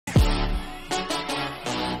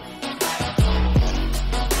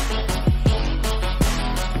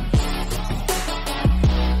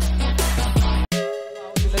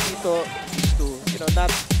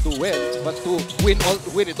win, but to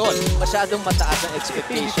win it all. Masyadong mataas ang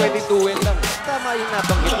expectation. Hindi 22 win lang. Tama yung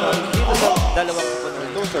nabanggit mo dito sa dalawang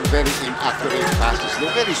kapunan. Those are very inaccurate passes.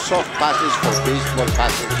 They're very soft passes for baseball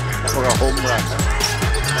passes for a home run.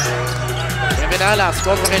 Kevin Alas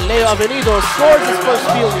goes for Leo Avenido, scores his first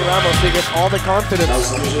field. Ramos, they get all the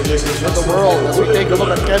confidence in the world as we take a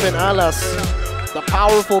look at Kevin Alas. The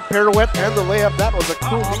powerful pirouette and the layup, that was a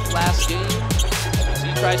cool Last game, as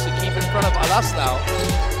he tries to keep in front of Alas now.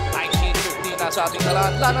 19-15 na sa ating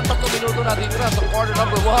talaan. Wala ng 3 minuto na dito na sa quarter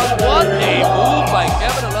number 1. What a move by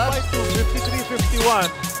Kevin Alas.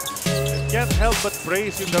 53-51. Can't help but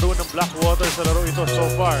praise yung laro ng Blackwater sa laro ito so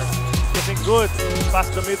far. Looking good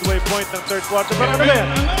past the midway point ng third quarter. Pero ano ba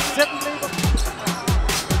yan? Set play ba?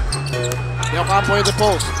 Del Campo in the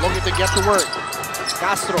post, looking to get to work.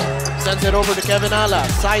 Castro sends it over to Kevin Alas.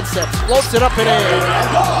 Sidesteps, floats it up and in.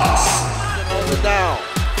 Holds it down.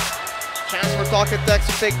 Chance for Talking Tex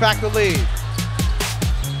to take back the lead.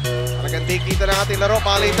 Talagang di kita ng ating laro.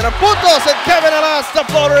 Palitan ng puntos and Kevin Alas, the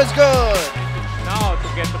floater is good. Now to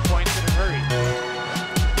get the points in a hurry.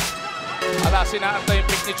 Alas, inaantay yung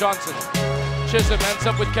pick ni Johnson. Chisholm ends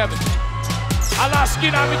up with Kevin. Alas,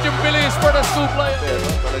 ginamit yung bilis for the scoop play.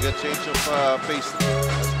 Talaga change of pace.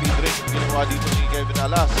 Speed rate ginawa dito ni Kevin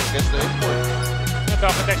Alas against the import. Yung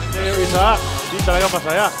Talking player isa, hindi talaga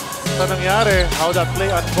masaya sa nangyari, how that play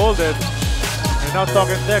unfolded. And now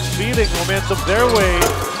Talking Tex feeding momentum their way.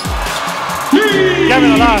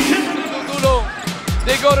 Kevin Alas.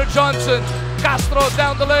 They go to Johnson. Castro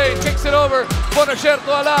down the lane, kicks it over. Bonacierto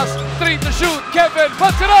Alas, 3 to shoot. Kevin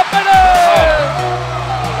puts it up and in!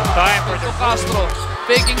 Time for Castro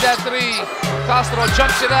faking that 3. Castro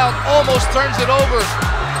jumps it out, almost turns it over.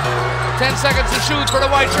 10 seconds to shoot for the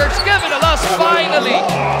White Shirts. Kevin Alas finally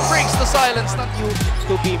breaks the silence. Not you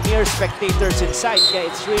to be mere spectators inside. Yeah,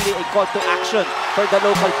 it's really a call to action for the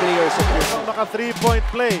local players of your team. Naka 3-point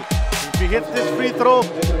play. If he hits this free throw,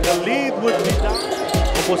 the lead would be down.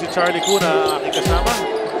 Opo si Charlie Cuna, aking kasama.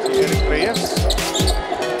 Si Eric Reyes.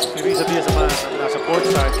 Si Riza Diaz naman nasa court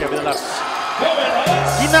side. Kevin Alas.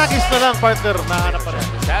 Ginagis na lang, partner. Nahanap pa rin.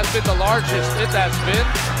 This has been the largest it has been.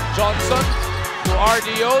 Johnson to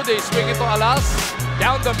RDO. They swing it to Alas.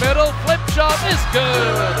 Down the middle. Flip shot is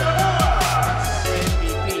good.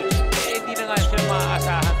 MVP. Hindi na nga siya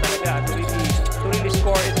maaasahan talaga to really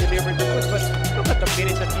score and deliver the goods. But look at the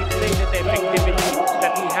minutes that he played and the effectivity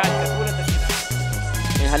that he had. Katulad na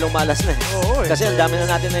Halong malas na eh. Oo, Kasi ang dami na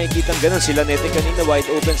natin nakikita ganun. Sila Nete kanina, wide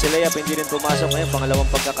open sa layup, hindi rin pumasok ngayon. Pangalawang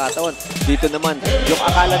pagkakataon. Dito naman, yung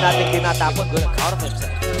akala natin tinatapon, good out of himself.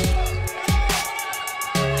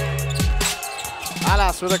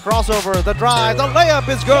 Alas with a crossover, the drive, the layup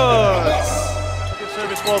is good.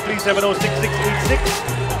 Service ball 370-6686.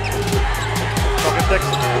 Talking Tex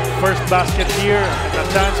first basket here and a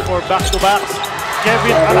chance for back-to-backs.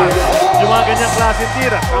 Kevin Alas, yung mga ganyang klaseng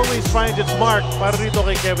tira, always finds its mark para rito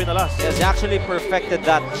kay Kevin Alas. He has actually perfected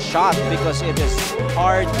that shot because it is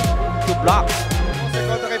hard to block.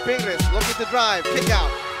 Second kay Pingris, looking to drive, kick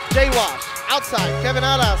out, J-Wash, outside, Kevin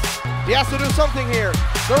Alas. He has to do something here.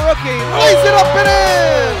 The rookie lays it up and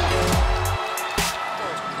in!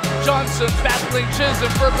 Johnson battling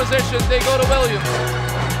Chisholm for position. They go to Williams.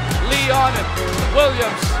 Lee on him.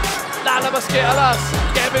 Williams. Lalabas kay Alas.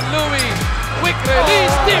 Kevin Louie. Quick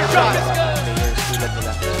release. Deep shot is good. Players tulad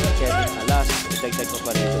nila Kevin Alas, dagdag mo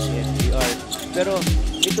pa rito si NGR. Pero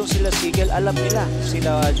itong sila Sigel, alam nila.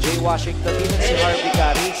 Sila Jay Washington, even si Harvey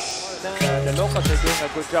Caris. The locals are doing a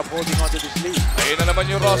good job holding on to this lead. Ayun na naman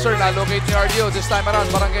yung roster. Na-locate ni RDO. This time around,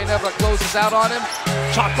 Barangay Nebra closes out on him.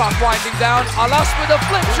 Shot clock winding down. Alas with a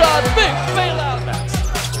flip shot. Big bailout.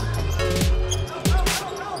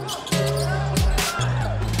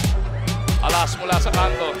 Alas mula sa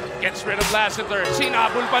kanto. Gets rid of Lassiter.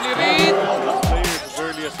 Sinabul pa ni Reed. Players as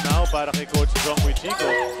early as now para kay Coach Jongwei Chico.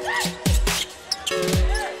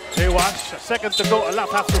 J-Wash, a second to go. Alas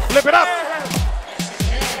has to flip it up.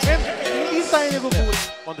 And hindi tayo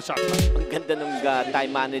nagpupunta on the shot clock. Ang ganda ng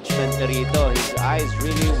time management na rito. His eyes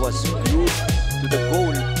really was glued to the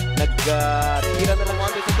goal. Nag-tira na lang.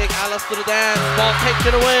 Wanted to take Alas to the dance. Ball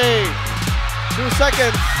taken away. 2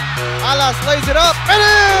 seconds. Alas lays it up and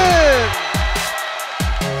in!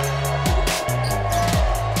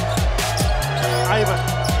 Ivan.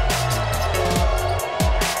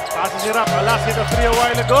 Passes it up. Alas hit a 3 a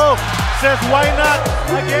while ago. Says why not?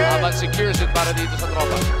 Again. Aban secures it para dito sa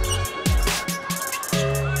tropa.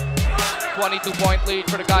 22-point lead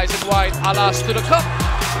for the guys in white. Alas to the cup.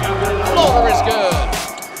 Floater is good.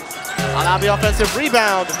 Alabi offensive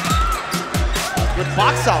rebound. Good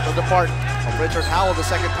box out on the part of Richard Howell the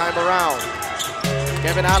second time around.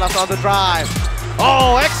 Kevin Alas on the drive.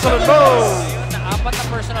 Oh, excellent move! Apat na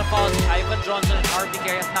personal fouls si Ivan Johnson and RB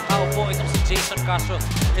Carey at nakaupo itong si Jason Castro.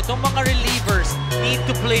 Itong mga relievers need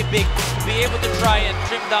to play big to be able to try and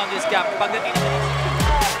trim down this gap. Pagdating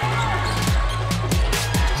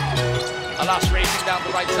Alas racing down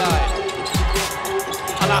the right side.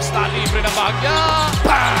 Alas na libre na Bagya.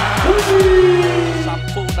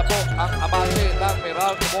 Sampu na po ang abante ng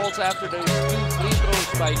Meralco Balls after those 2 free throws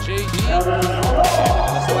by JD.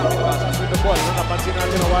 Alas naman pinapasok with the ball. Napansin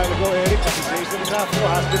natin a while ago, Eric, kasi Jason Castro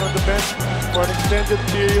has been on the bench for an extended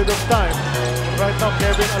period of time. Right now,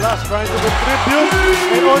 Kevin Alas trying to contribute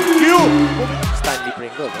and on cue. Stanley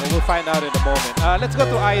Pringle. We'll find out in a moment. Let's go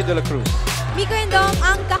to Aya de la Cruz. Miko and Dom,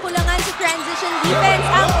 ang kakulangan sa transition defense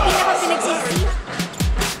ang pinaka-pinagsisi.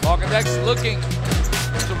 Pokedex looking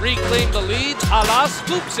to reclaim the lead. Alas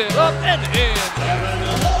scoops it up and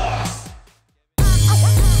in.